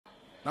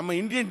நம்ம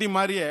Indian team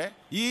மாதிரியே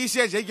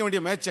ஈஸியா ஜெயிக்க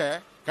வேண்டிய மேட்சை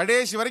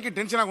கடைசி வரைக்கும்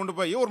டென்ஷனா கொண்டு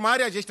போய் ஒரு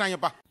மாதிரியா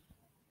ஜெயிச்சிட்டாங்கப்பா.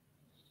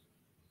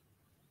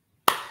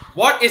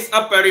 What is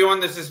up, everyone?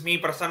 This is me,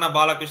 Prasanna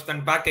Balakrishnan,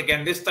 back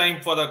again. This time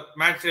for the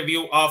match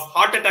review of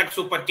Heart Attack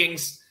Super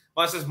Kings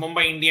versus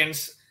Mumbai Indians.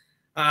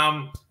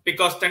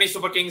 Because Chennai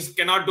Super Kings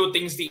cannot do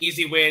things the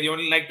easy way. They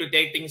only like to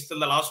take things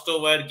till the last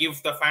over, give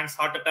the fans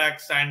heart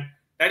attacks, and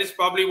that is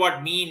probably what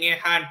me,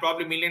 Neha, and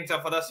probably millions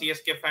of other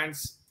CSK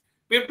fans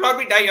will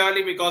probably die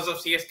early because of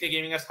CSK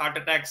giving us heart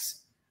attacks.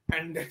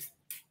 And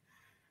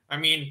I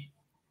mean,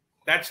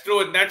 that's true.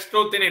 That's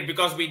truth in it,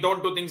 because we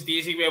don't do things the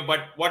easy way.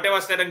 But whatever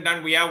said and done,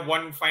 we have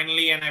won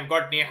finally, and I've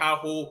got Neha,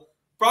 who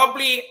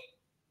probably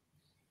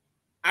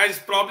is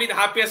probably the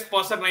happiest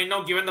person right now,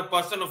 given the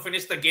person who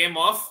finished the game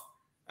off.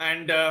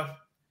 And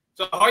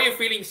so, how are you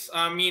feeling?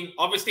 I mean,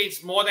 obviously,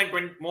 it's more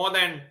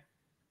than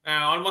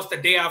almost a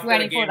day after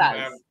the game.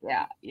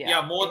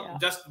 Hours.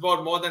 Just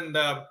about more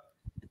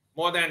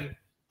than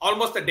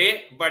almost a day.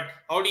 But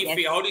how do you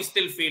feel? How do you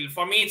still feel?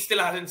 For me, it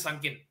still hasn't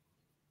sunk in.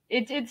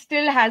 It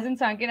still hasn't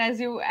sunk in, as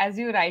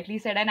you rightly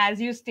said, and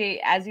as you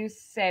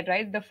said,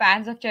 right, the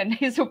fans of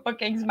Chennai Super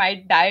Kings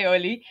might die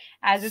early,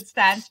 as it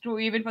stands true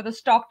even for the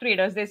stock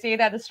traders. They say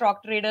that the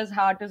stock traders'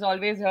 heart is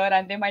always here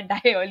and they might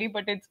die early,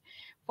 but it's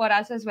for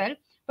us as well.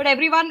 But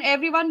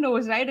everyone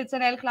knows, right, it's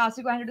an El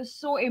Clasico and it is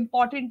so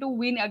important to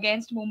win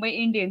against Mumbai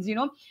Indians. You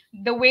know,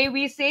 the way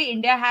we say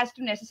India has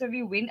to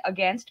necessarily win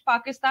against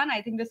Pakistan,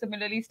 I think this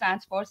similarly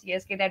stands for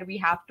CSK, that we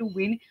have to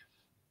win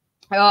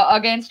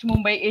against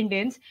Mumbai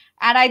Indians.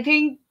 And I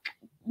think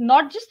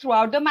not just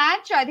throughout the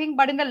match, I think,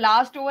 but in the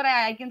last over,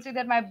 I can say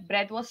that my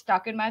breath was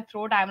stuck in my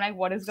throat. I'm like,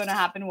 what is going to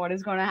happen? What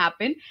is going to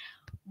happen?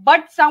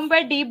 But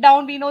somewhere deep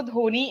down, we know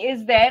Dhoni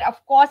is there.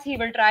 Of course, he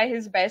will try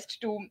his best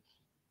to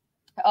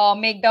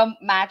make the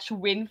match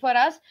win for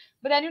us.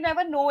 But then you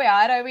never know,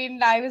 yaar. I mean,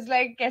 I was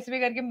like, kaise bhi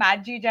karke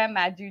match jeet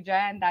jaye,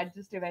 and that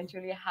just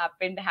eventually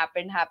happened.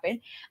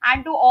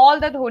 And to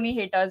all the Dhoni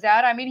haters,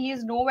 yaar, I mean,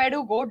 he's nowhere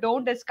to go.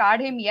 Don't discard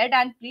him yet,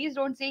 and please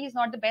don't say he's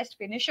not the best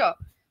finisher.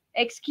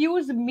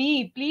 Excuse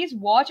me, please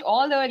watch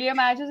all the earlier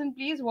matches and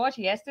please watch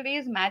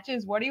yesterday's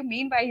matches. What do you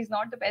mean by he's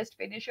not the best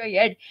finisher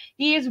yet?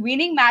 He is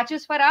winning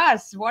matches for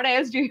us. What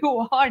else do you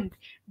want?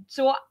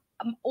 So,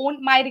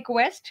 my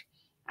request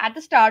at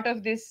the start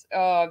of this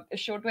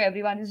show to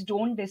everyone is,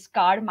 don't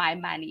discard my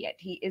man yet.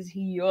 He is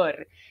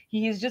here.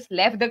 He has just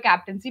left the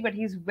captaincy, but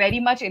he's very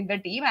much in the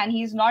team, and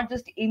he's not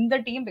just in the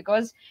team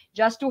because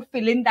just to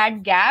fill in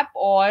that gap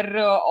or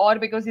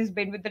because he's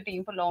been with the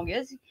team for long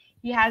years.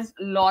 He has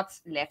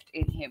lots left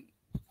in him.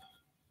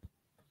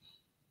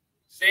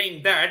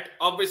 Saying that,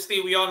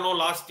 obviously, we all know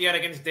last year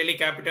against Delhi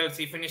Capitals,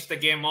 he finished the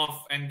game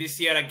off, and this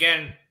year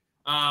again,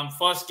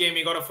 first game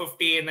he got a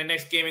 50, and the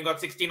next game he got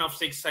 16 of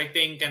 6, I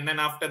think, and then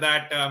after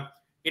that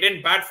he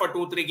didn't bat for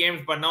 2-3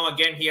 games, but now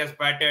again he has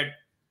batted,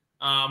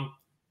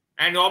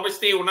 and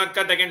obviously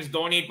Unakkat against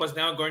Dhoni, it was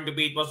never going to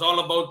be. It was all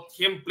about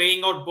him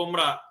playing out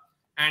Bumrah,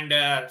 and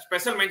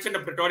special mention to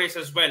Pretorius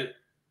as well.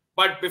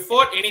 But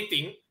before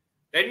anything,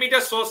 let me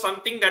just show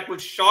something that will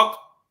shock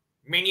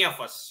many of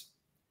us.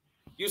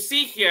 You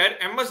see here,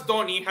 MS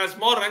Dhoni has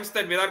more runs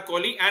than Virat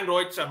Kohli and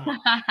Rohit Sharma.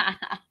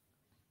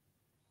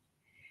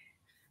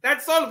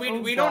 That's all.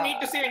 We don't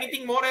need to say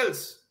anything more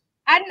else.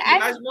 He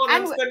has more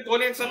runs than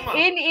Kohli and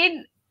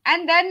Sharma.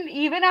 And then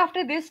even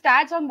after this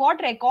stats, on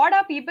what record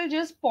are people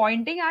just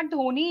pointing at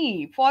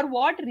Dhoni? For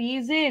what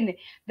reason?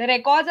 The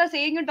records are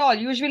saying it all.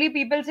 Usually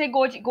people say,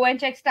 go and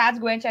check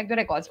stats, go and check the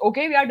records.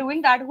 Okay, we are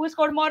doing that. Who has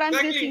scored more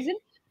runs this season?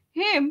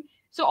 Him.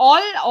 So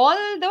all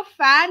the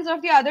fans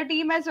of the other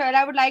team as well,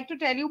 I would like to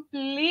tell you,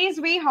 please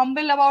be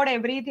humble about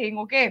everything,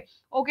 okay?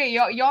 Okay,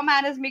 your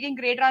man is making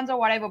great runs or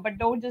whatever, but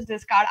don't just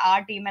discard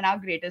our team and our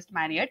greatest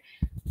man yet.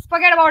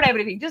 Forget about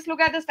everything. Just look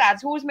at the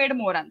stats. Who's made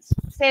more runs?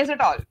 Says it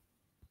all.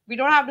 We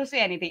don't have to say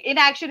anything.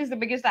 Inaction is the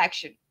biggest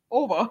action.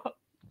 Over.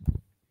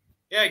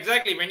 Yeah,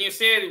 exactly. When you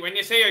say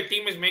your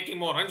team is making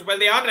more runs, well,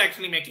 they are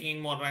actually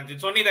making more runs.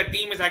 It's only the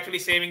team is actually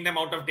saving them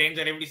out of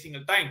danger every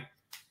single time.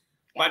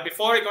 But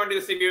before I go into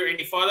this review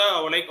any further,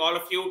 I would like all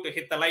of you to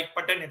hit the like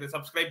button, hit the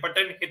subscribe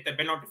button, hit the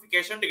bell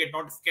notification to get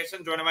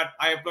notifications whenever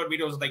I upload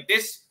videos like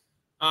this.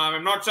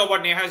 I'm not sure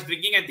what Neha is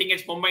drinking. I think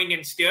it's Mumbai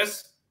Indians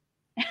tears.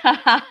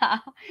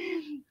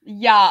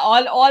 Yeah,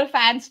 all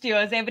fans'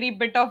 tears. Every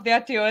bit of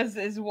their tears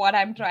is what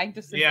I'm trying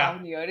to sit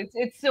down here.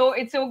 It's so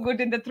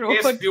good in the throat.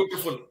 It's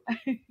beautiful.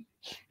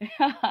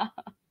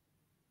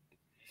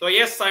 So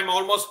yes, I'm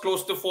almost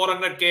close to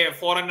 400k.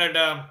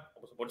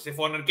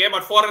 400k,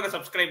 but 400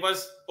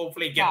 subscribers.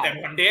 Hopefully get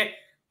there one day.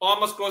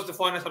 Almost close to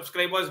 400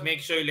 subscribers. Make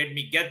sure you let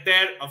me get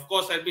there. Of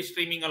course, I'll be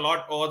streaming a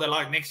lot over the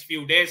next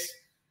few days.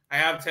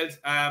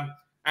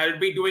 I'll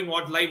be doing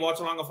live watch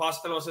along of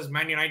Arsenal versus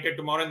Man United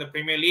tomorrow in the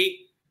Premier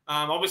League.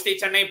 Obviously,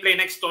 Chennai play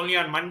next only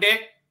on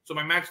Monday. So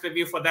my match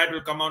review for that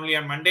will come only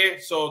on Monday.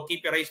 So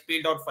keep your eyes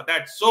peeled out for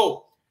that.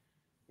 So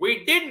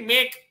we did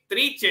make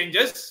 3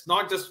 changes,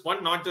 not just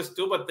 1, not just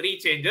 2, but 3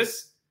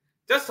 changes.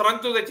 Just run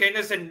through the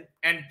changes and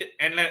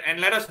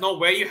let us know,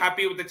 were you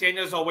happy with the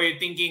changes or were you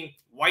thinking,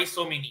 why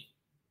so many?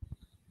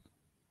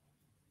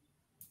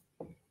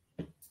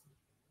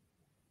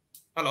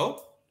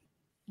 Hello?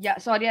 Yeah,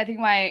 sorry, I think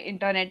my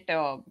internet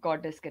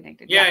got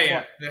disconnected.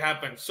 Yeah, that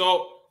happened.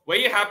 So, were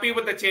you happy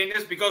with the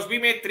changes? Because we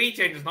made 3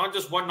 changes, not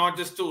just 1, not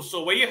just 2.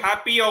 So, were you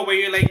happy or were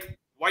you like,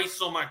 why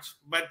so much?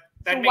 But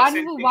So that makes sense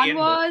in the one end,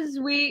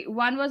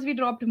 though. was we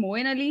dropped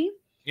Moeen Ali.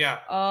 Yeah.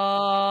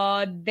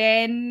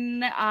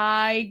 Then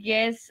I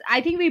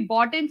think we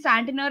bought in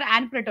Santner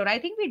and Pretor. I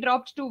think we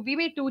dropped 2. We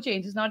made 2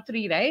 changes, not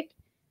 3, right?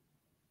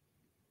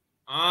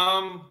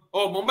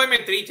 Mumbai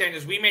made 3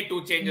 changes. We made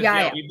 2 changes. Yeah,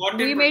 Yeah, yeah. we bought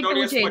in We made 2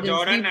 Pretorius for changes.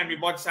 Jordan and we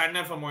bought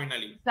Sandner for Moeen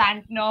Ali.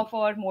 Santner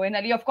for Moeen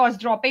Ali. Of course,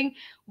 dropping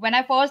when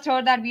I first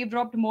heard that we've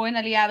dropped Moeen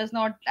Ali, I was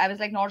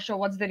like not sure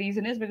what's the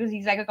reason is, because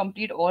he's like a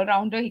complete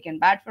all-rounder. He can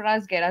bat for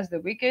us, get us the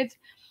wickets.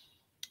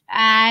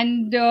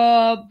 And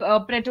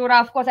Pretora,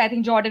 of course, I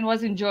think Jordan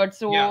was injured,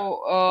 so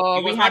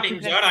he was not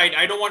injured.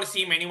 I don't want to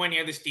see him anywhere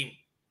near this team.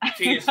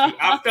 Seriously,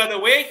 after the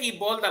way he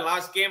bowled the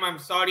last game, I'm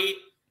sorry.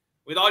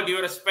 With all due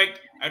respect,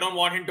 I don't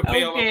want him to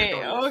play over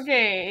Pretorius.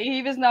 Okay,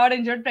 he was not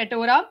injured,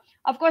 Pretora.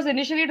 Of course,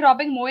 initially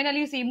dropping Moeen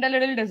Ali seemed a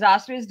little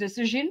disastrous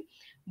decision.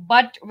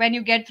 But when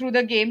you get through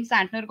the game,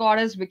 Santner got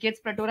us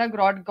wickets.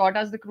 Pretora got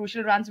us the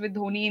crucial runs with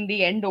Dhoni in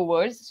the end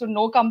overs. So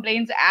no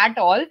complaints at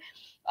all.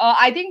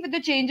 I think with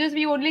the changes,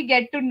 we only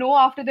get to know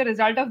after the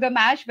result of the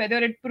match whether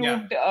it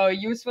proved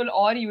useful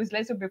or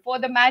useless. So before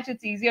the match,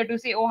 it's easier to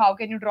say, oh, how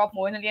can you drop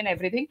Moeen Ali and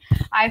everything.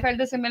 I felt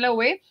a similar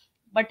way.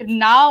 But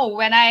now,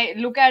 when I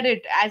look at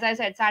it, as I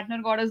said,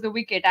 Santner got us the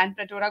wicket and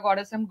Pretora got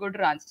us some good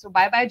runs. So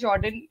bye-bye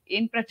Jordan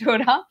in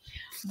Pretora.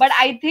 But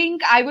I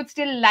think I would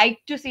still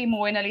like to see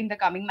Moeen Ali in the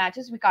coming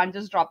matches. We can't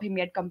just drop him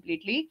yet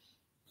completely.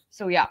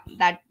 So yeah,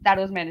 that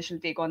was my initial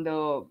take on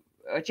the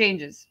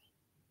changes.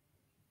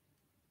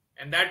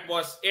 And that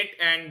was it.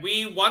 And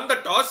we won the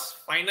toss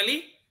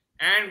finally.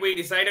 And we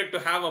decided to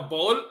have a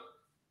bowl.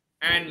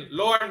 And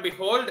lo and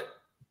behold,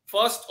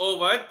 first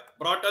over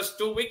brought us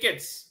 2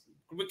 wickets.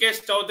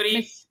 Mukesh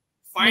Chaudhary,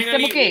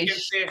 finally, we can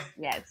say,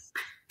 yes.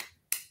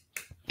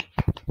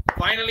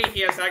 Finally,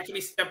 he has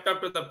actually stepped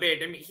up to the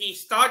plate. I mean, he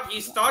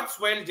starts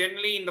well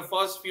generally in the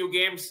first few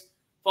games.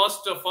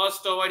 First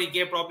over, he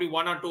gave probably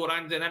 1 or 2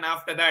 runs, and then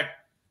after that,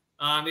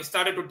 they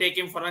started to take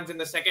him for runs in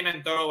the second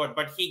and third over.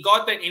 But he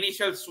got the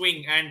initial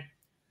swing, and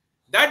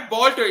that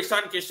ball to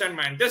Ishan Kishan,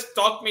 man, just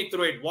talk me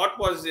through it. What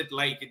was it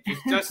like? It was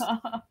just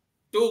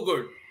too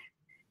good.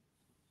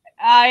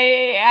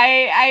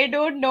 I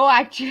don't know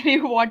actually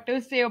what to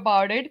say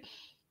about it,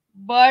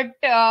 but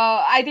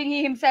I think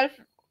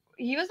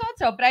he was not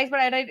surprised, but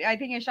I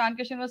think Ishan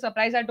Kishan was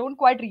surprised. I don't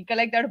quite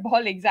recollect that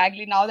ball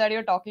exactly now that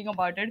you're talking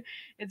about it.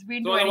 It's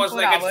been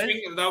 24 hours.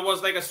 There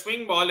was like a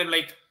swing ball, and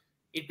like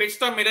it pitched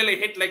the middle, it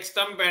hit like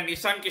stump, and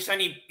Ishan Kishan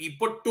he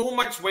put too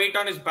much weight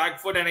on his back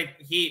foot, and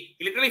he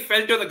literally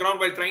fell to the ground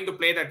while trying to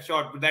play that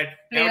shot.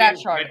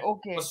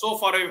 Okay. Was so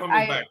far away from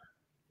his bat.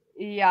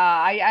 Yeah,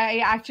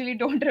 I actually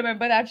don't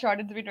remember that shot.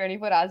 It's been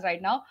 24 hours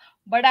right now.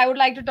 But I would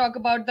like to talk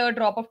about the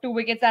drop of 2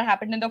 wickets that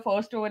happened in the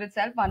first over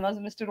itself. One was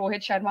Mr.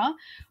 Rohit Sharma.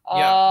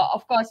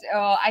 Of course,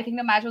 I think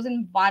the match was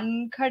in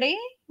Wankhede. It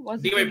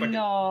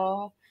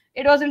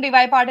was in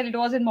DY Patil. It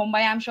was in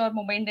Mumbai. I'm sure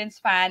Mumbai Indians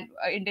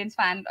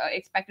fan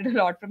expected a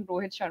lot from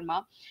Rohit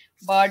Sharma.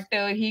 But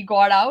he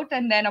got out.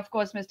 And then, of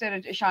course,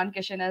 Mr. Ishan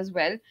Kishan as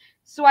well.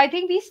 So I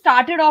think we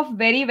started off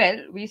very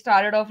well. We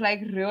started off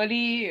like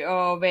really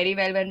very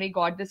well when we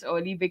got this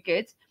early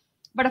wickets.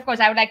 But of course,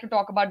 I would like to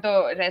talk about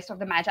the rest of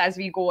the match as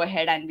we go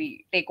ahead and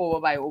we take over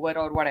by over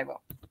or whatever.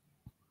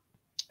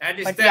 And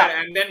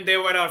and then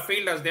there were our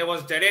fielders. There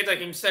was Jadeja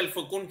himself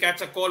who couldn't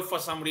catch a call for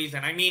some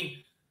reason. I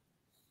mean,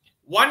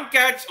 one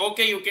catch,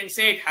 okay, you can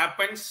say it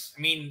happens.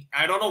 I mean,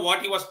 I don't know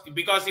what he was,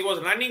 because he was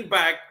running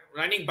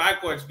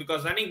backwards,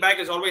 because running back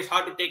is always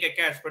hard to take a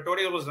catch.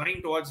 Pretoria was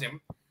running towards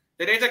him.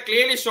 Jadeja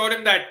clearly showed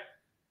him that,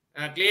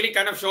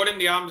 kind of showed him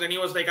the arms, and he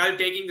was like, I'll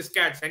taking this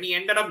catch. And he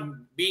ended up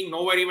being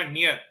nowhere even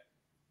near.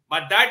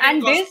 But that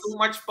didn't cost too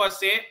much per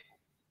se.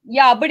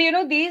 Yeah, but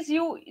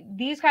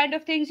these kind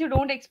of things you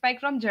don't expect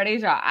from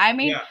Jadeja. I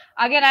mean,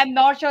 again, I'm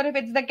not sure if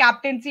it's the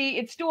captaincy.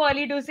 It's too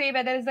early to say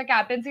whether it's the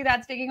captaincy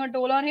that's taking a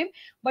toll on him.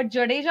 But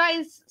Jadeja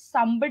is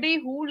somebody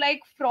who,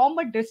 like, from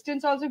a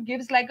distance also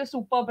gives like a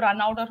superb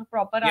run out or a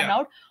proper run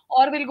out,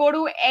 or will go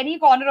to any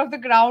corner of the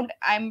ground.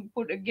 I'm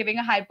giving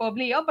a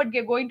hyperbole here, but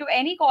going to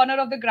any corner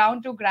of the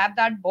ground to grab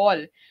that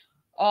ball.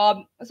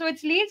 So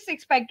it's least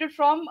expected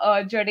from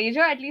Jadeja,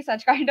 at least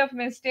such kind of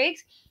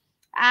mistakes.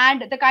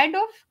 And the kind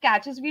of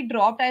catches we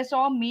dropped, I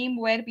saw a meme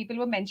where people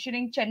were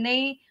mentioning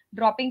Chennai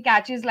dropping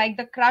catches like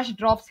the crush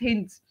drops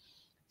hints.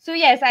 So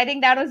yes, I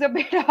think that was a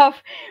bit of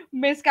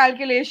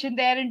miscalculation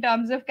there in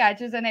terms of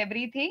catches and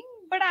everything.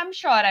 But I'm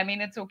sure, I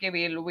mean, it's okay.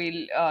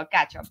 We'll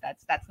catch up.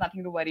 That's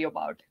nothing to worry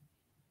about.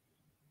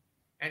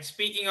 And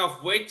speaking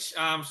of which,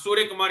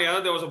 Surya Kumar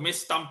Yadav, there was a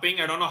miss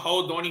stumping. I don't know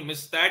how Dhoni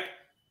missed that.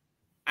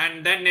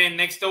 And then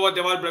next over,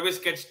 Deval Brevis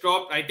gets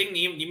dropped. I think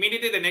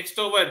immediately the next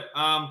over,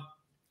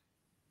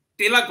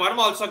 Tilak Verma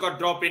also got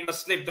dropped in the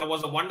slip. There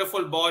was a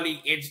wonderful ball.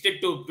 He edged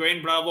it to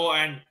Dwayne Bravo,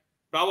 and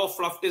Bravo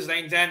fluffed his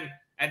lines. And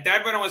at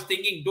that point, I was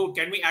thinking, dude,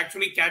 can we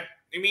actually catch?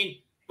 I mean,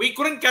 we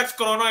couldn't catch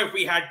Corona if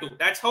we had to.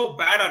 That's how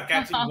bad our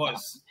catching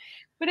was.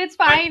 But it's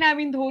fine. I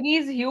mean, Dhoni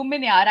is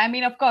human, yaar. I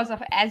mean, of course,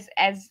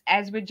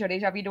 as with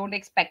Jadeja, we don't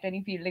expect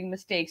any fielding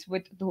mistakes.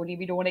 With Dhoni,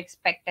 we don't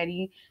expect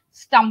any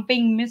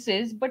stumping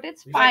misses. But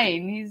it's Exactly.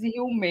 fine. He's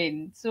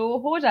human. So,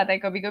 ho jata hai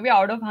kabhi kabhi.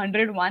 Out of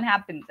 101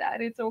 happens,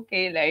 yaar. It's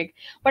okay. Like,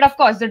 but of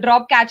course, the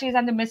drop catches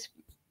and the miss.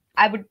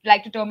 I would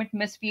like to term it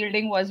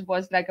misfielding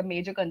was like a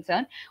major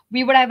concern.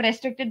 We would have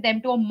restricted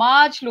them to a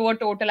much lower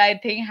total, I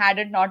think, had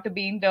it not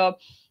been the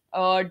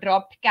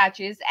dropped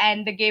catches,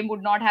 and the game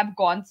would not have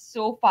gone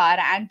so far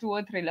and to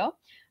a thriller.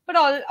 But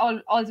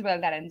all's well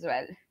that ends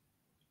well.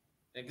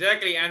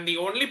 Exactly, and the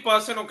only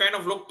person who kind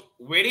of looked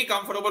very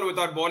comfortable with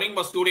our bowling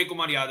was Surya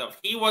Kumar Yadav.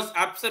 He was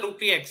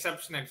absolutely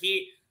exceptional.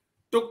 He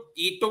took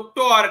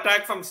to our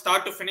attack from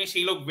start to finish.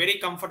 He looked very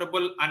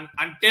comfortable, and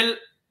until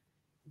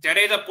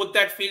Jadeja put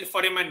that field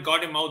for him and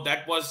got him out,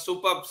 that was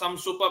some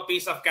super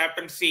piece of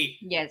captaincy.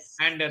 Yes.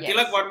 And yes.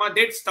 Tilak Verma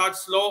did start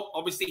slow.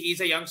 Obviously, he's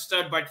a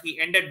youngster, but he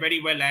ended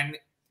very well and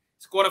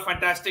scored a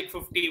fantastic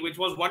 50, which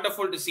was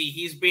wonderful to see.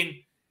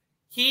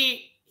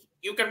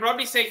 You can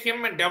probably say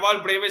him and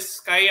Deval Bravis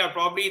Sky are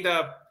probably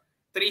the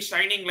three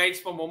shining lights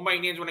for Mumbai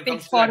Indians when it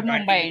comes to that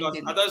batting,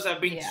 because others have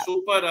been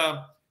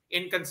super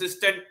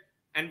inconsistent.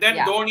 And then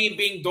Dhoni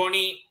being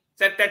Dhoni,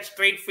 set that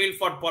straight field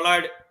for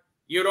Pollard.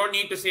 You don't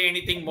need to say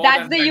anything more.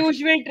 That's the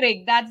usual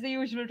trick. That's the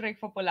usual trick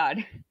for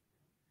Pollard.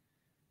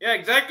 Yeah,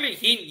 exactly.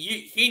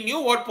 He knew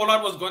what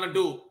Pollard was going to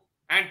do,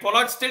 and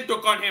Pollard still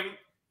took on him.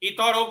 He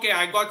thought, okay,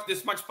 I got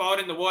this much power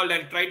in the world,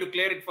 and tried to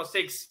clear it for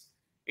 6.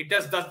 It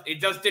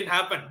just didn't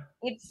happen.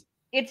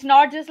 It's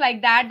not just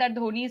like that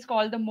Dhoni is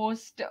called the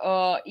most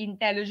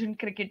intelligent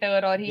cricketer,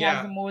 or he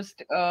has the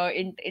most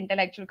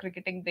intellectual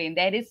cricketing brain.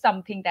 There is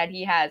something that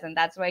he has, and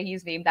that's why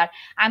he's named that.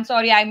 I'm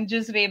sorry, I'm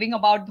just raving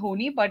about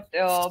Dhoni, but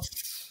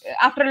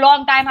after a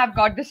long time, I've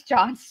got this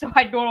chance, so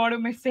I don't want to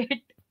miss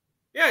it.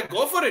 Yeah,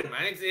 go for it,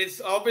 man.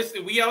 It's obviously,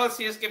 we are all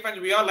CSK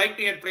fans. We all like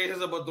to hear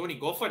praises about Dhoni.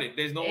 Go for it.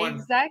 There's no one.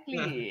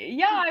 Exactly.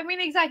 Yeah, I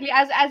mean, exactly.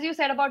 As you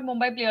said about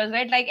Mumbai players,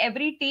 right? Like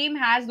every team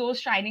has those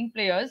shining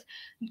players,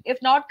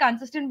 if not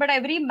consistent, but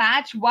every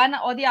match, one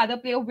or the other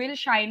player will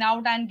shine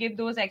out and give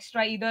those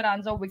extra either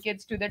runs or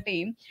wickets to the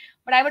team.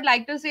 But I would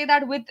like to say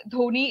that with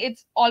Dhoni,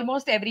 it's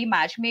almost every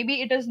match.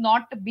 Maybe it is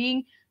not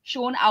being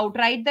shown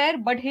outright there,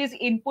 but his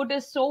input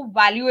is so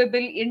valuable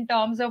in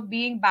terms of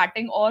being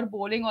batting or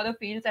bowling or the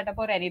field setup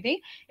or anything.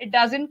 It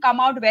doesn't come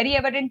out very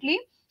evidently,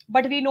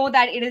 but we know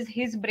that it is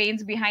his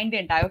brains behind the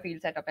entire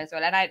field setup as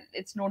well, and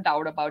it's no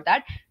doubt about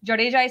that.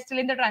 Jadeja is still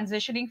in the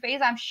transitioning phase.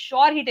 I'm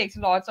sure he takes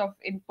lots of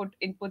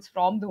inputs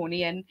from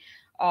Dhoni and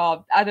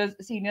other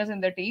seniors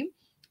in the team.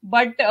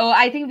 But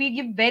I think we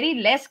give very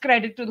less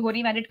credit to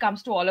Dhoni when it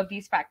comes to all of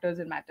these factors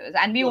and matters.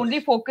 And we only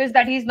focus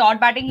that he's not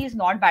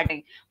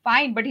batting.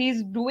 Fine, but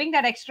he's doing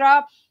that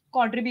extra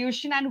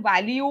contribution and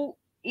value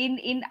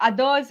in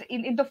others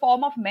in the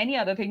form of many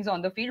other things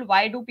on the field.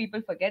 Why do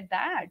people forget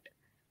that?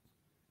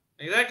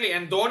 Exactly.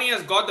 And Dhoni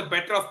has got the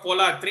better of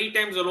Pollard 3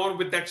 times alone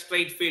with that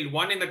straight field.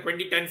 One in the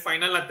 2010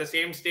 final at the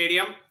same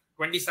stadium,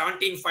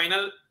 2017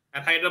 final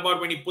at Hyderabad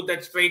when he put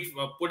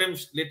him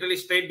literally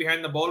straight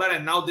behind the bowler,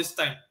 and now this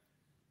time.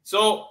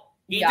 So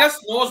he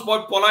just knows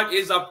what Pollard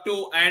is up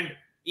to, and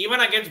even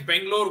against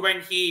Bangalore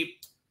when he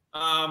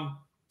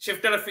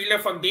shifted a fielder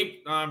from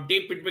deep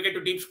mid wicket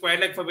to deep square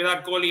leg for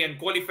Virat Kohli, and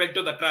Kohli fell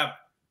to the trap.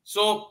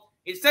 So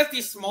it's just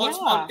these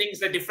small things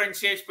that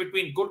differentiates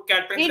between good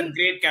captains and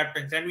great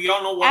captains, and we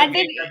all know what a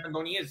great captain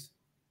Dhoni is.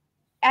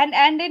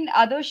 And in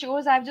other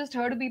shows, I've just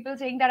heard people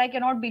saying that I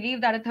cannot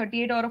believe that a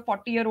 38 or a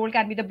 40-year-old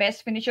can be the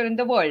best finisher in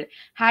the world.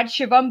 Had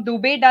Shivam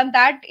Dubey done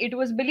that, it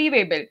was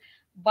believable.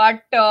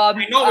 But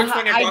I know which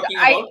one you're talking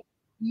about.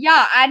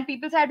 Yeah, and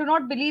people say I do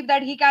not believe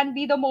that he can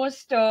be the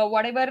most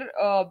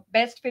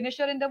best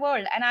finisher in the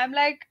world. And I'm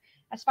like,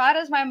 as far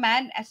as my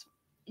man,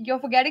 you're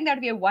forgetting that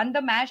we have won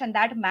the match, and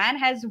that man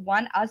has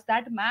won us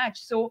that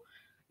match. So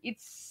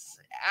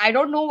I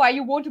don't know why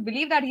you won't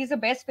believe that he's the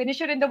best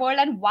finisher in the world,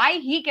 and why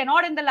he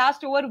cannot in the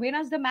last over win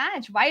us the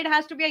match. Why it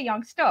has to be a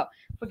youngster?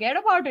 Forget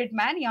about it,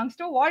 man.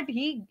 Youngster, what?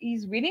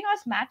 He's winning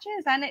us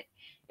matches, and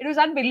it was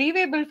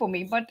unbelievable for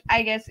me. But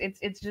I guess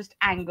it's just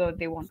anger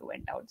they want to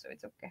vent out, so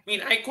it's okay. I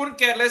mean, I couldn't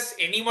care less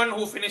anyone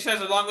who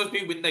finishes as long as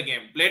we win the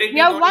game. Let it be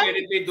Dhoni, let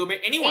it be Dubey,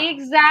 anyone.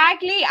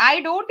 Exactly.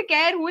 I don't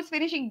care who is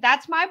finishing.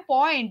 That's my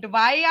point.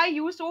 Why are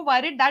you so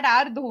worried that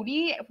our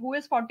Dhoni, who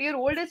is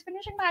 40-year-old, is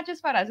finishing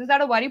matches for us? Is that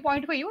a worry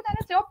point for you? Then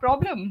it's your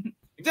problem.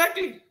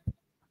 Exactly.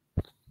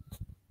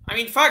 I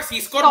mean, facts.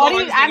 He scored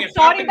I'm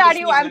sorry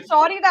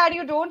that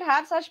you don't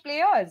have such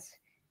players,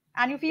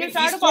 and you feel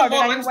sad about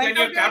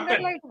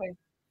it.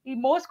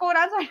 More score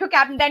runs on your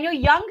captain than your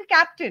young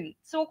captain,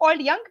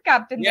 so-called young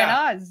captain than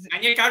us.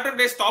 And your captain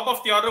plays top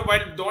of the order while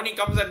Dhoni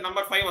comes at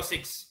number 5 or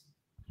 6.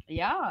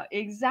 Yeah,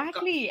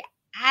 exactly.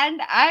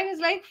 And I was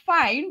like,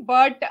 fine,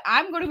 but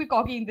I'm going to be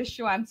cocky in this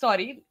show. I'm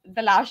sorry,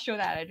 the last show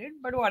that I did,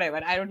 but whatever,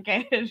 I don't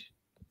care.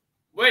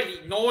 Well,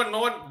 no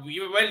one.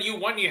 You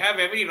won. You have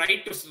every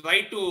right to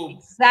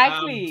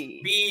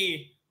exactly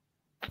be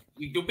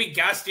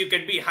gassed. You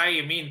can be high.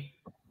 I mean.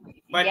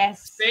 But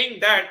Yes. saying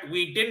that,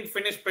 we didn't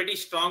finish pretty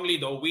strongly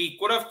though. We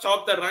could have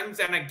chopped the runs,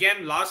 and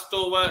again, last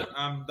over,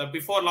 the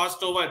before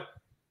last over,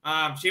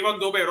 Shivam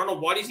Dube, I don't know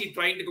what is he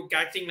trying to do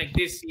catching like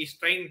this. He's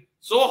trying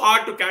so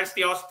hard to catch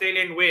the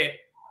Australian way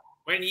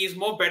when he's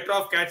more better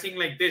off catching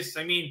like this.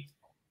 I mean,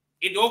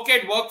 it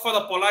worked for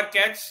the Pollard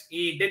catch.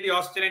 He did the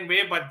Australian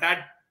way, but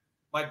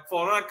for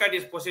Pollard cut,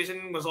 his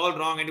position was all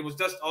wrong and it was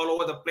just all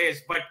over the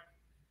place. But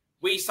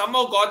we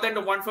somehow got them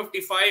to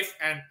 155.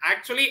 And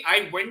actually,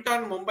 I went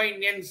on Mumbai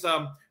Indians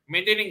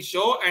mid-inning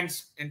show, and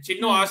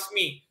Chinno asked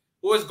me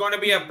who is going to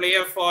be a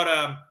player for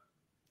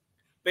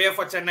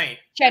Chennai.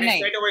 And I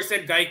straight away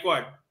said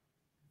Gaikwad.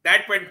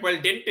 That went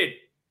well, didn't it?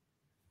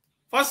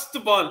 First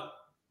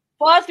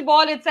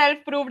ball itself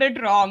proved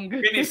it wrong.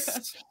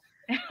 Finished.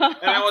 And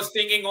I was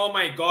thinking, oh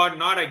my God,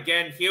 not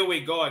again. Here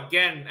we go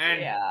again.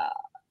 And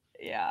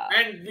yeah.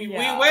 And we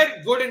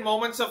were good in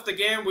moments of the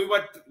game. We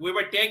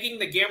were taking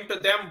the game to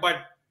them, but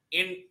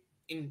in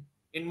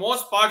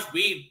most parts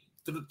we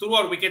threw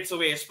our wickets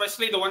away,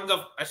 especially the ones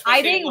of.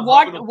 I think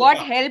what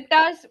helped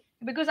us,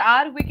 because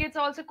our wickets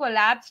also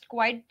collapsed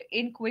quite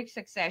in quick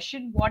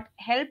succession. What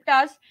helped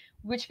us,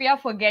 which we are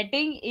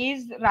forgetting,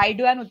 is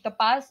Raidu and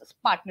Uttapa's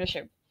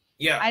partnership.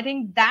 Yeah, I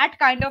think that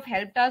kind of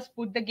helped us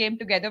put the game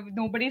together.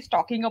 Nobody's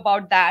talking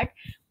about that,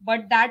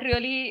 but that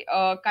really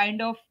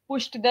kind of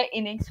pushed the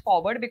innings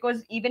forward,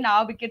 because even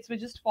our wickets were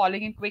just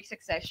falling in quick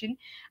succession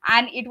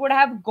and it would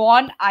have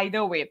gone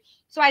either way.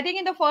 So I think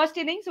in the first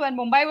innings, when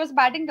Mumbai was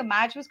batting, the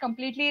match was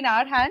completely in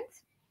our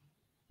hands.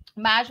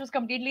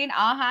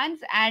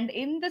 And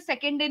in the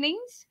second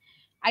innings,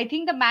 I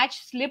think the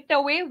match slipped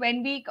away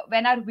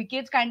when our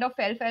wickets kind of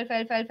fell,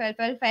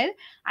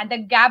 and the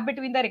gap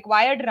between the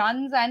required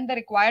runs and the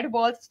required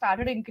balls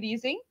started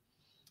increasing.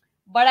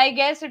 But I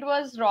guess it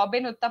was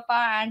Robin,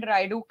 Uttapa and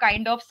Raidu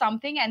kind of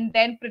something, and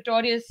then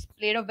Pretorius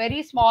played a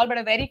very small but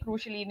a very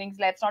crucial innings.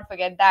 Let's not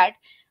forget that.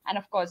 And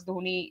of course,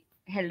 Dhoni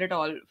held it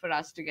all for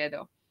us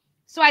together.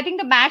 So I think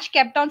the match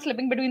kept on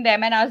slipping between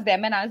them and us.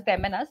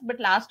 But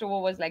last over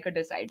was like a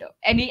decider.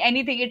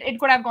 Anything, it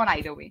could have gone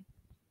either way.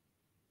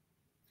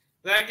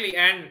 Exactly,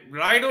 and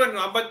Raidu and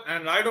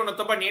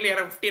Uttapa nearly had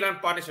a 50-run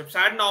partnership.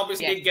 Sadna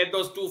obviously did get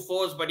those 2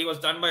 fours, but he was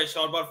done by a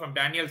short ball from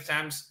Daniel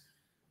Sams.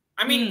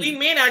 I mean, we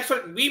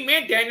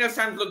made Daniel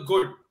Sams look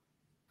good.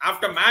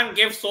 After Man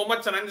gave so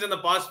much runs in the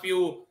past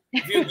few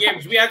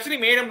games, we actually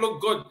made him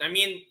look good. I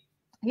mean,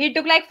 he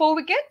took like 4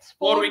 wickets.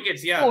 4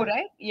 wickets, yeah. 4,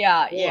 right?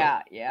 Yeah.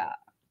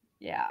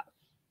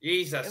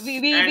 Jesus.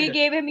 We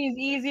gave him his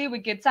easy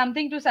wicket,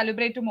 something to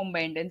celebrate to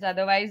Mumbai Indians.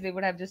 Otherwise, they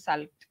would have just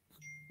sulked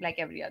like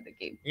every other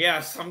game.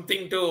 Yeah,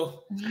 something to.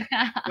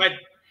 But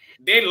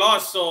they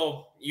lost,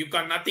 so you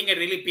got nothing. It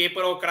really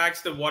paper or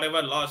cracks the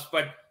whatever loss.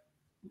 But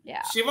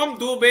yeah, Shivam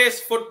Dube's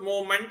foot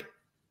movement.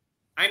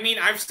 I mean,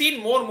 I've seen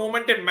more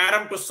movement in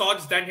Maram to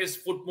Swords than his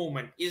foot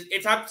movement.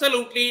 It's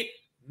absolutely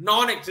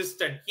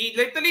non-existent. He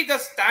literally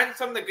just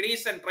stands on the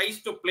crease and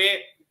tries to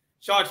play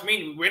shots. I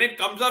mean, when it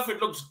comes off, it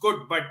looks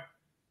good, but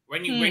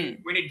when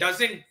it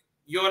doesn't,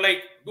 you're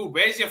like, dude,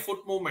 where's your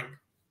foot movement?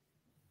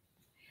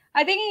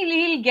 I think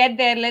he'll get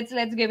there.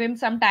 Let's give him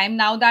some time.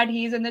 Now that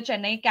he's in the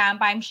Chennai camp,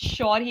 I'm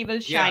sure he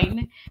will shine.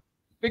 Yeah.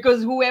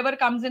 Because whoever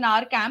comes in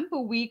our camp,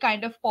 we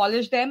kind of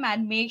polish them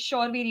and make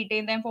sure we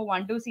retain them for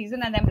 1-2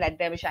 season and then let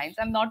them shine.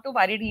 So I'm not too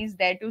worried he's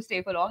there to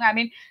stay for long. I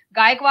mean,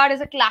 Gaikwad is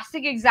a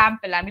classic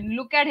example. I mean,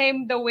 look at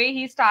him, the way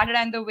he started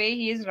and the way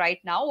he is right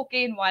now.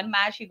 Okay, in one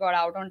match, he got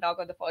out on top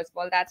of the first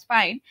ball. That's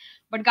fine.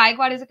 But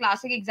Gaikwad is a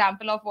classic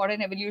example of what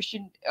an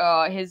evolution,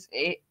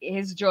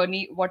 his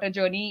journey, what a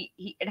journey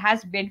it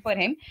has been for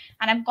him.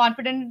 And I'm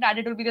confident that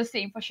it will be the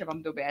same for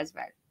Shivam Dube as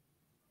well.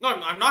 No,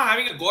 I'm not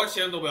having a go at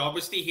Shivam Dube.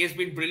 Obviously, he has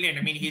been brilliant.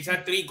 I mean, he's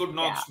had 3 good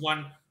knocks.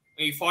 One,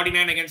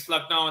 49 against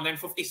Lucknow, and then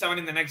 57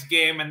 in the next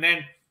game. And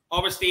then,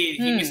 obviously,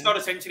 he missed out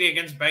a century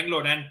against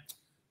Bangalore.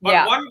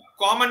 But one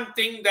common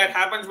thing that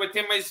happens with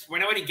him is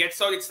whenever he gets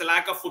out, it's the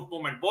lack of foot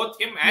movement. Both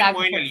him and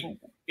Moeen Ali.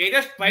 They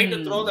just try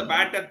to throw the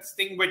bat at this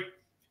thing,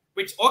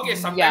 which okay,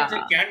 sometimes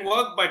it can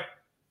work, but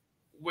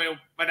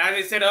as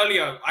I said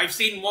earlier, I've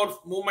seen more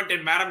movement in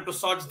Maram to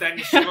Swords than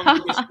Shivam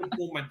Dube's foot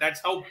movement. That's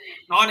how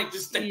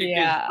non-existent it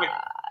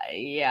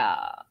is.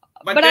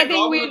 But I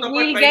think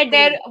we'll get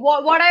there.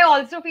 What I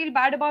also feel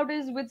bad about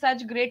is with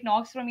such great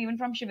knocks from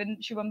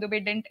Shivam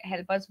Dube didn't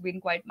help us win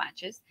quite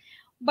matches.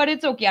 But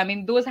it's okay. I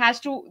mean, those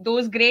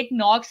great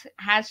knocks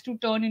has to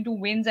turn into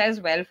wins as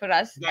well for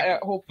us.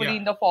 Hopefully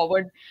in the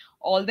forward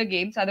all the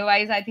games.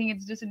 Otherwise, I think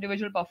it's just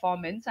individual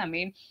performance. I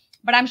mean,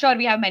 but I'm sure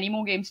we have many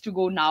more games to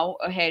go now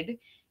ahead.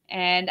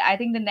 And I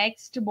think the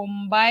next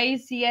Mumbai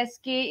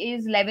CSK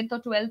is 11th or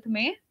 12th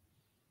May.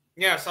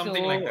 Yeah,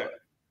 something like that.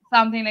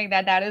 Something like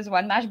that. That is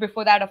one match.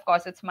 Before that, of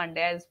course, it's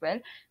Monday as well.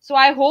 So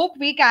I hope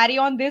we carry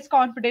on this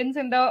confidence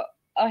in the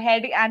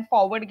ahead and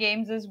forward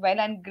games as well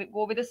and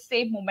go with the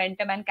same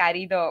momentum and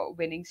carry the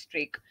winning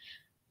streak.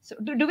 So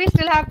do we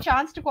still have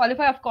chance to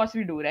qualify? Of course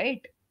we do,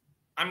 right?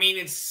 I mean,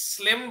 it's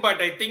slim,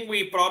 but I think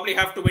we probably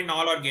have to win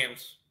all our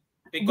games.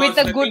 Because With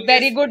a the good, thing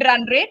very is, good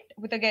run rate.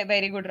 With a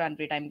very good run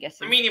rate, I'm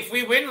guessing. I mean, if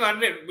we win run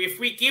rate, if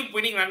we keep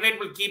winning, run rate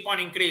will keep on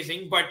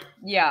increasing. But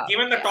Yeah.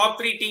 given the top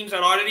 3 teams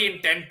are already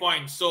in 10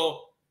 points,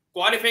 so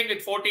qualifying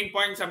with 14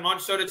 points, I'm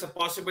not sure it's a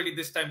possibility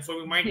this time.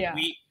 So Yeah.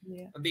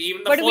 Even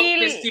the But fourth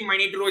place team might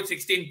need to do it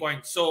 16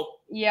 points. So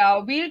yeah,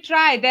 we'll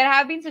try. There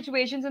have been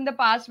situations in the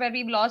past where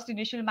we've lost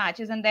initial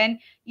matches, and then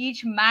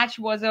each match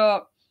was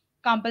a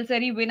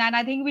compulsory win, and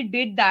I think we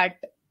did that.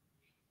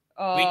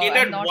 we did I'm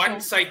that not sure.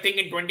 once, I think,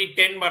 in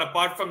 2010. But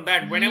apart from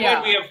that, Yeah.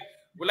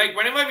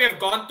 whenever we have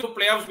gone through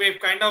playoffs, we've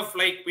kind of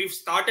we've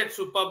started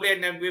superbly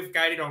and then we've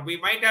carried on. We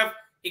might have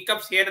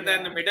hiccups here and there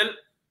in the middle,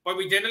 but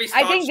we generally I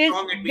start think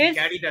strong and we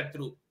carry that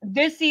through.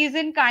 this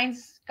season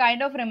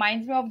kind of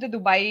reminds me of the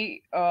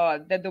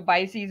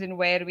Dubai season,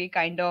 where we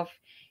kind of,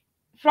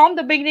 from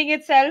the beginning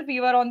itself, we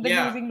were on the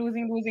Yeah.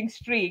 losing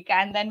streak,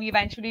 and then we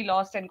eventually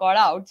lost and got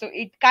out. So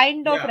it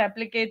kind of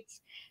replicates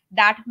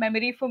that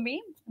memory for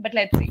me. But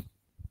let's see.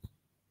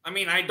 I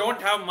mean, I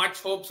don't have much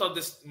hopes of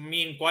this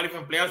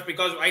qualifying playoffs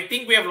because I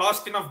think we have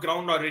lost enough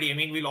ground already. I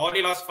mean, we've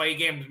already lost 5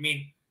 games. I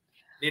mean,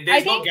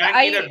 there's no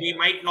guarantee that we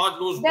might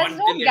not lose one. There's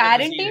no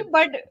guarantee,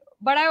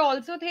 but I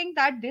also think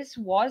that this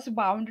was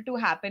bound to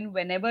happen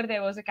whenever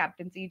there was a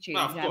captaincy change.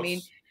 I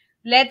mean,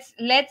 let's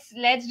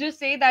just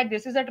say that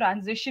this is a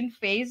transition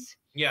phase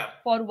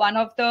for one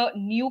of the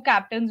new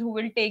captains who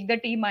will take the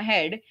team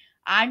ahead,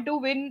 and to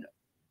win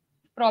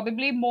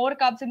probably more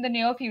cups in the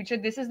near future.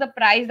 This is the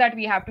price that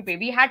we have to pay.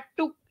 We had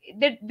to.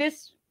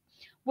 This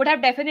would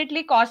have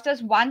definitely cost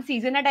us one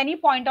season at any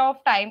point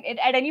of time,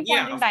 at any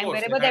point in time,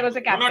 wherever there was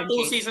a captain 1 or 2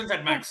 change. seasons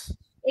at max.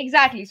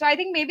 Exactly. So I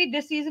think maybe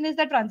this season is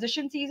the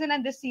transition season,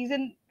 and this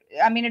season,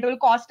 I mean, it will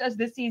cost us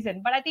this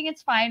season, but I think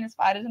it's fine as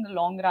far as in the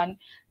long run.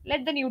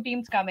 Let the new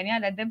teams come in,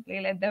 let them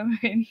play, let them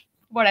win.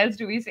 What else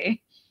do we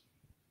say?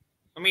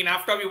 I mean,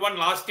 after we won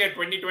last year,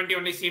 2020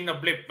 only seemed a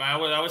blip. I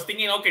was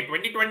thinking, okay,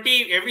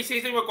 2020, every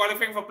season we're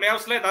qualifying for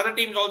playoffs, let other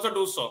teams also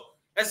do so.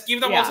 Let's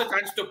give them also a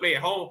chance to play.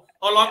 How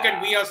long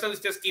can we ourselves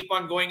just keep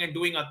on going and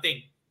doing our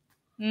thing?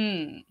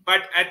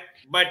 But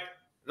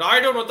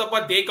Raidu and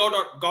Uthappa, they got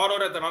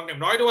out at the wrong time.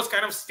 Raidu was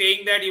kind of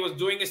staying there. He was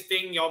doing his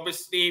thing. He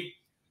obviously,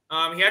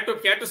 he had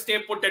to stay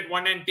put at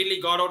one end till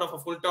he got out of a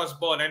full toss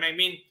ball. And I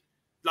mean,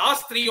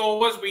 last 3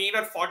 overs, we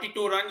needed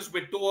 42 runs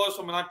with 2 overs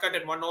from Manatkat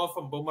and 1 over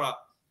from Bumrah.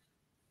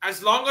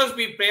 As long as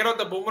we played out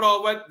the Bumrah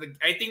over,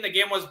 I think the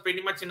game was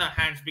pretty much in our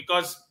hands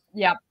because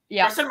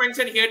Russell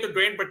mentioned here to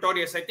Dwayne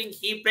Pretorius. I think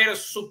he played a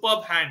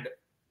superb hand.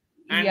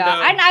 And,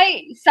 and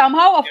I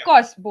somehow, of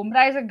course,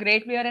 Bumrah is a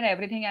great player and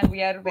everything, and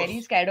we are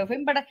very scared of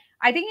him. But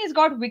I think he's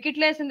got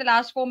wicketless in the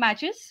last 4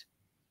 matches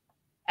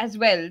as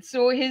well.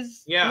 So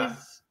his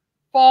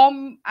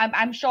form,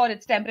 I'm sure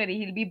it's temporary.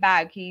 He'll be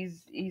back.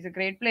 He's a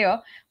great player,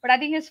 but I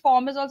think his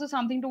form is also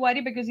something to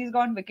worry because he's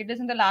gone wicketless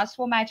in the last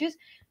 4 matches.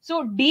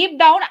 So deep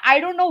down,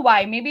 I don't know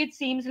why. Maybe it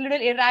seems a little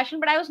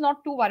irrational, but I was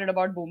not too worried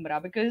about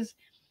Bumrah because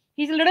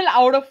he's a little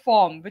out of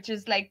form, which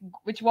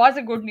was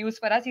a good news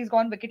for us. He's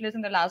gone wicketless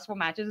in the last 4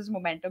 matches. His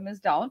momentum is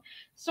down.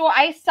 So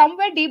I,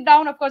 somewhere deep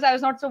down, of course, I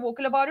was not so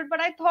vocal about it,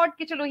 but I thought,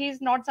 chalo, he's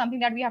not something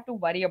that we have to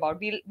worry about.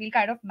 We'll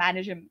kind of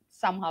manage him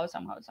somehow.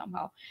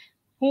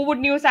 Who would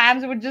knew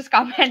Sams would just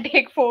come and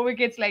take 4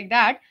 wickets like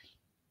that?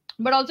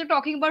 But also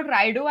talking about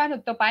Raidu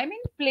and Uthappa, I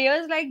mean,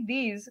 players like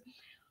these,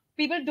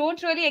 people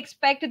don't really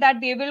expect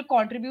that they will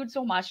contribute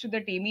so much to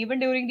the team. Even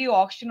during the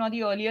auction or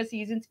the earlier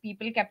seasons,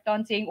 people kept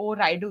on saying, oh,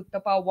 Raidu,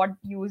 Uthappa, what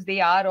use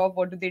they are, or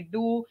what do they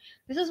do?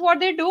 This is what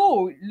they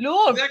do.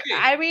 Look, exactly.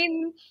 I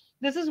mean,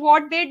 this is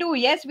what they do.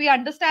 Yes, we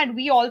understand.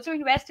 We also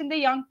invest in the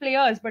young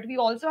players, but we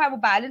also have a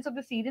balance of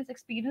the season's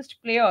experienced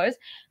players.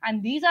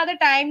 And these are the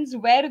times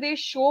where they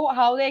show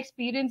how they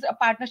experience a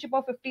partnership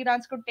of 50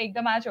 runs could take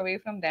the match away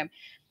from them.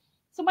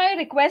 So my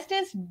request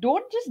is,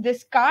 don't just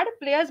discard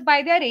players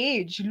by their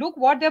age. Look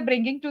what they're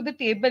bringing to the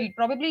table.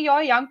 Probably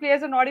your young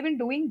players are not even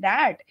doing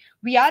that.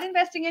 We are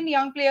investing in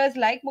young players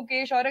like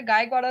Mukesh or a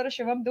Gaikwad or a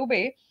Shivam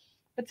Dubey.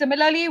 But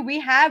similarly, we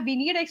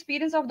need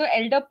experience of the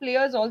elder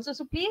players also.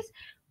 So please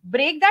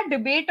break that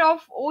debate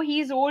of, oh,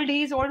 he's old,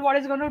 what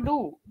is going to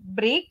do?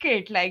 Break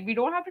it. Like, we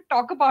don't have to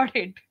talk about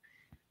it.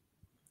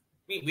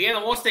 We are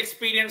the most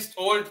experienced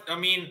old, I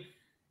mean,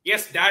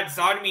 yes, Dad's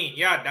Army.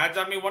 Yeah, Dad's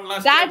Army won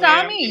last Dad's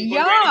Army,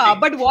 yeah.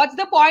 But what's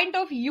the point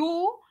of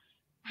you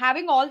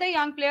having all the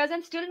young players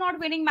and still not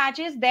winning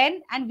matches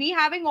then, and we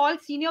having all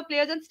senior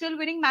players and still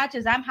winning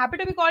matches? I'm happy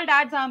to be called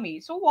Dad's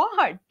Army. So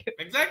what?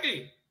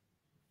 Exactly.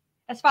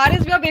 As far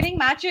as we are winning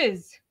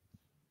matches.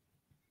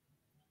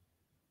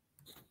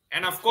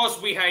 And of course,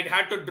 we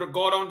had to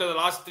go down to the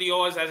last 3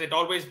 overs as it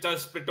always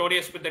does.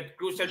 Pretorius with the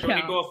crucial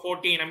 22 or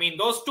 14. I mean,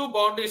 those 2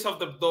 boundaries of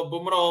the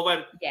Bumrah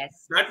over,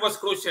 that was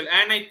crucial.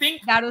 And I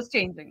think that was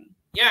changing.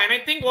 Yeah, and I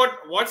think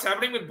what's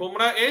happening with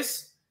Bumrah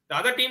is the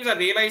other teams are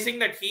realizing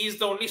that he is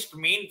the only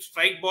main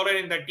strike bowler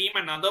in the team,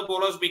 and other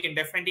bowlers we can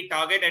definitely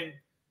target, and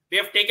they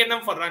have taken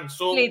them for runs.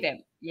 So play them.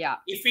 Yeah.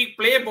 If we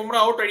play Bumrah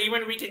out, or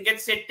even we can get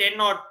say 10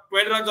 or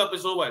 12 runs off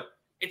his over,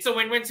 it's a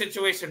win-win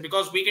situation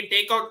because we can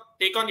take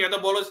on the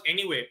other bowlers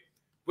anyway,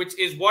 which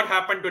is what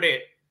happened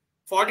today.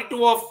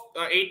 42 of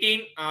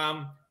 18.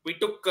 We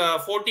took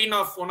 14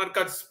 of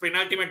Unarkat's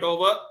penultimate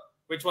over,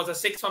 which was a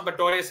 6 from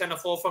Pretorius and a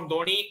 4 from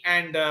Dhoni,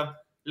 and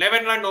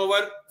 11 run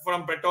over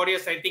from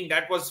Pretorius. I think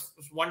that was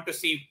one to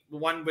see,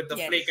 one with the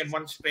flick and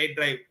one straight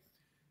drive.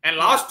 And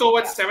last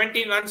over,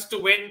 17 runs to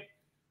win.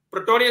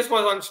 Pretorius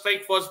was on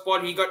strike first ball.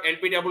 He got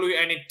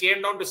LBW, and it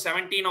came down to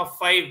 17 of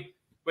 5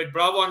 with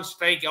Bravo on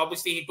strike.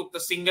 Obviously, he took the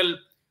single,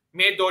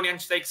 made Dhoni on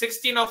strike.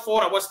 16 of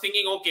 4, I was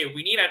thinking, okay,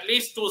 we need at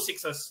least 2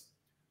 sixes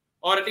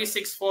or at least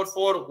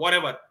 6-4-4,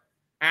 whatever.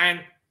 And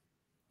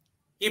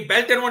he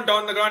belted one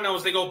down the ground. I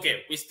was like,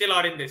 okay, we still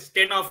are in this.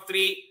 10 of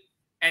 3,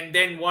 and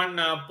then one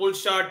pull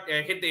shot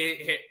hit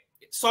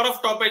sort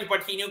of top edge,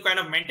 but he knew kind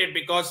of meant it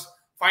because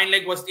fine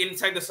leg was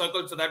inside the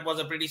circle, so that was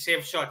a pretty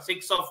safe shot.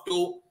 6 of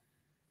 2.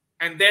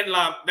 And then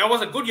that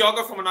was a good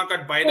Yorker from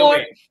Unakat, by the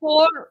way.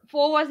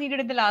 Four was needed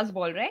in the last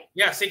ball, right?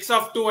 Yeah, 6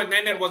 of 2, and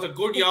then there was a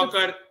good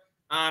Yorker.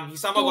 He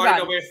somehow got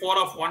it away, 4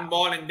 of 1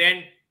 ball, and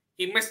then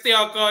he missed the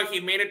Yorker.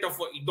 He made it to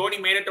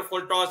Dhoni made it to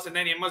full toss, and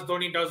then MS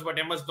Dhoni does what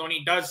MS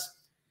Dhoni does.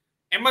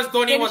 MS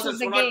Dhoni versus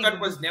Unakat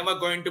was never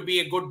going to be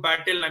a good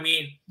battle. I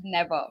mean,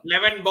 never.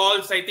 11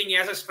 balls. I think he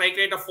has a strike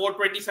rate of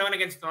 427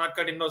 against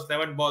Unakat in those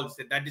 11 balls.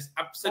 That is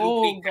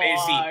absolutely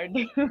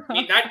crazy.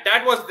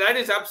 that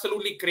is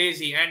absolutely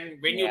crazy. And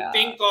when you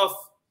think of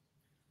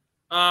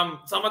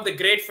some of the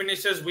great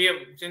finishes we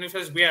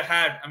have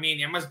had, I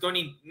mean, MS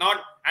Dhoni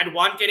not at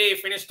Wankhede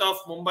finished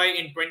off Mumbai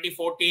in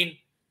 2014.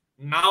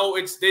 Now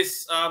it's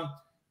this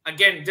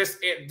again,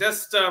 just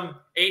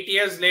 8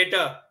 years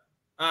later.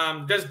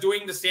 Just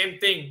doing the same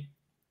thing.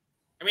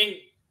 I mean,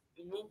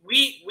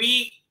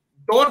 we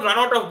don't run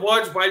out of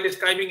words while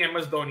describing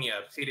MS Dhoni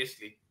here,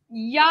 seriously.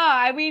 Yeah,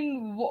 I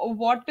mean,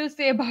 what to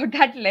say about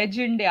that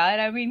legend, yeah?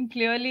 I mean,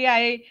 clearly,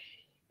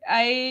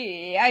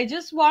 I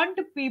just want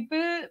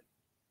people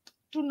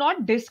to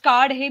not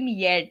discard him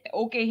yet.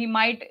 Okay,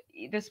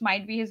 this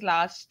might be his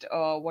last,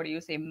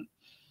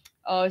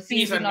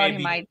 season, or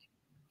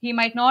he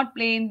might not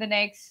play in the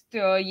next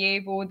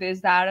this,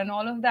 that, and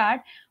all of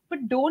that.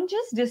 But don't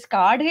just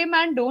discard him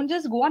and don't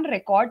just go on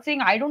record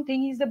saying, I don't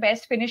think he's the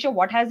best finisher.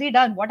 What has he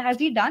done? What has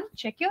he done?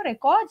 Check your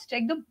records,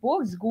 check the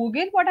books,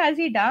 Google what has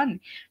he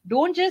done.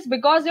 Don't just,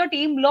 because your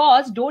team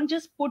lost, don't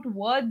just put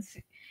words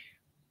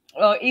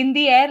in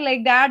the air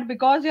like that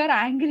because you're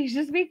angry.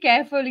 Just be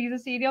careful. He's a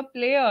senior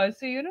player.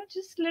 So,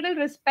 just little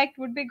respect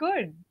would be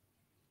good.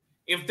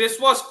 If this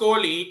was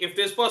Kohli, if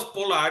this was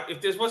Pollard,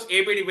 if this was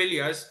AB de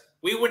Villiers,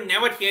 we would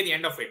never hear the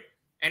end of it.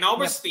 And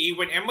obviously,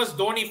 when MS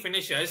Dhoni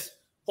finishes,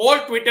 whole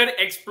Twitter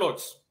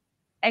explodes.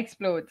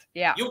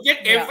 Yeah. You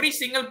get every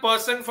single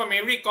person from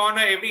every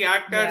corner, every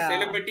actor,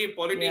 celebrity,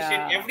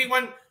 politician,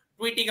 everyone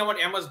tweeting about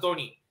MS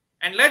Dhoni.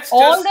 And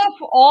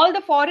all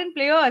the foreign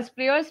players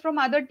from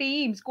other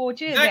teams,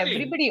 coaches,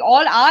 everybody,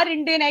 all our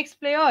Indian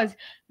ex-players.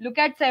 Look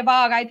at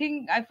Sehwag. I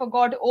think I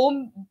forgot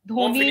Om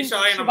Dhoni,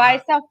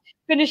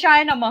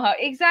 Finishai Namaha.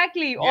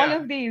 Exactly, all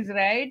of these,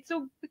 right?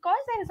 So because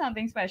there is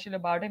something special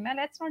about him, and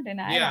let's not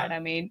deny that. I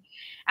mean,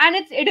 and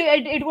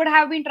it would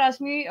have been,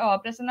 trust me,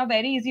 Prasanna,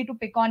 very easy to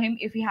pick on him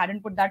if he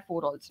hadn't put that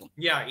 4 also.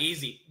 Yeah,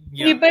 easy.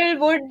 Yeah. People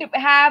would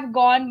have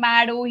gone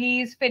mad. Oh,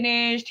 he's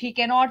finished. He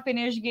cannot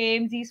finish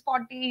games. He's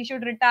 40. He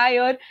should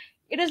retire.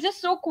 It is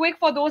just so quick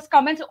for those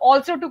comments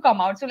also to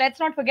come out. So let's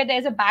not forget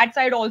there's a bad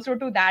side also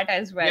to that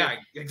as well. Yeah,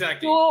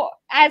 exactly. So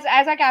as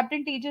our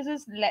captain teaches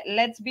us,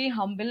 let's be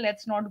humble.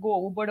 Let's not go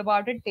overboard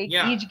about it. Take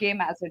each game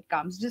as it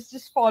comes. Just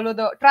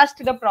trust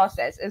the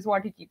process is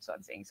what he keeps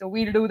on saying. So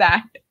we'll do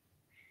that.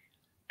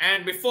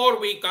 And before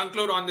we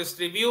conclude on this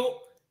review,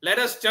 let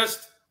us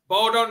just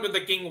bow down to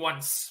the king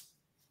once.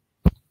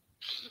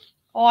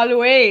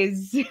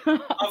 Always.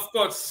 Of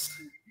course.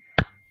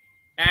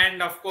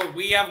 And of course,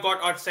 we have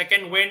got our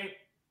second win.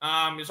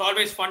 It's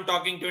always fun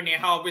talking to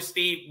Neha.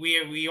 Obviously,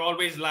 we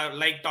always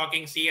like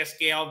talking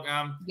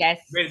CSK. Yes.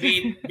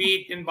 Be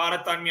it in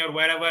Bharatami or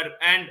wherever.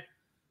 And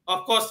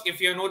of course, if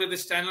you're new to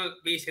this channel,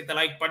 please hit the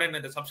like button,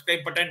 hit the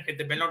subscribe button, hit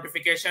the bell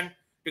notification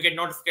to get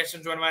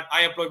notifications whenever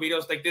I upload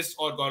videos like this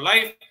or go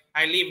live.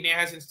 I leave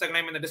Neha's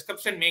Instagram in the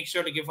description. Make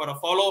sure to give her a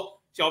follow.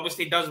 She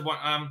obviously does.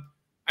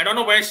 I don't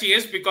know where she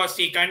is because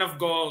she kind of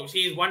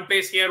she's one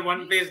place here,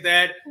 one place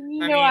there.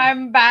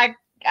 I'm back.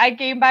 I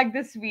came back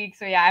this week.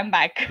 So yeah, I'm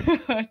back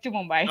to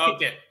Mumbai.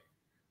 Okay.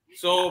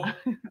 So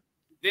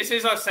this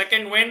is our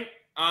second win.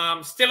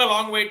 Still a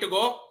long way to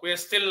go. We're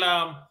still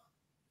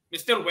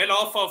well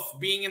off of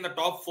being in the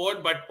top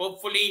 4, but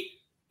hopefully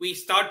we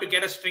start to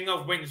get a string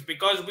of wins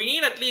because we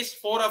need at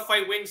least 4 or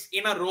 5 wins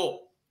in a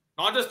row.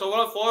 Not just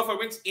overall 4 or 5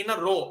 wins in a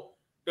row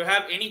to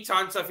have any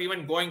chance of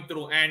even going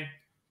through. And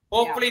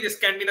hopefully this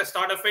can be the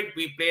start of it.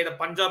 We play the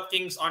Punjab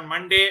Kings on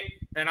Monday.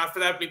 Then after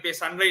that, we play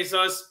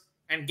Sunrisers.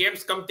 And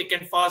games come thick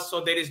and fast,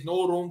 so there is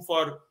no room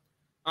for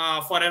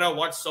error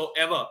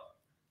whatsoever.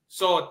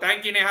 So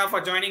thank you, Neha,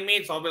 for joining me.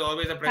 It's always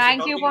a pleasure.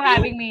 Thank you for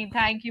having me.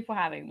 Thank you for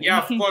having me.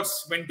 Yeah, of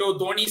course. When 2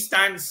 Dhoni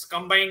stands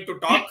combine to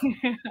talk,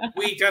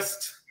 we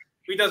just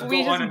go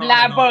on and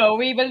blabber. On and on.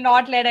 We will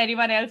not let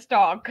anyone else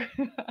talk.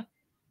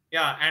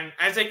 Yeah, and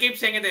as I keep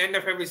saying at the end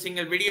of every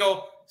single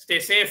video,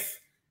 stay safe,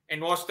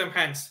 and wash them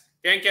hands.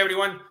 Thank you,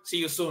 everyone. See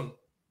you soon.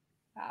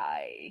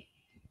 Bye.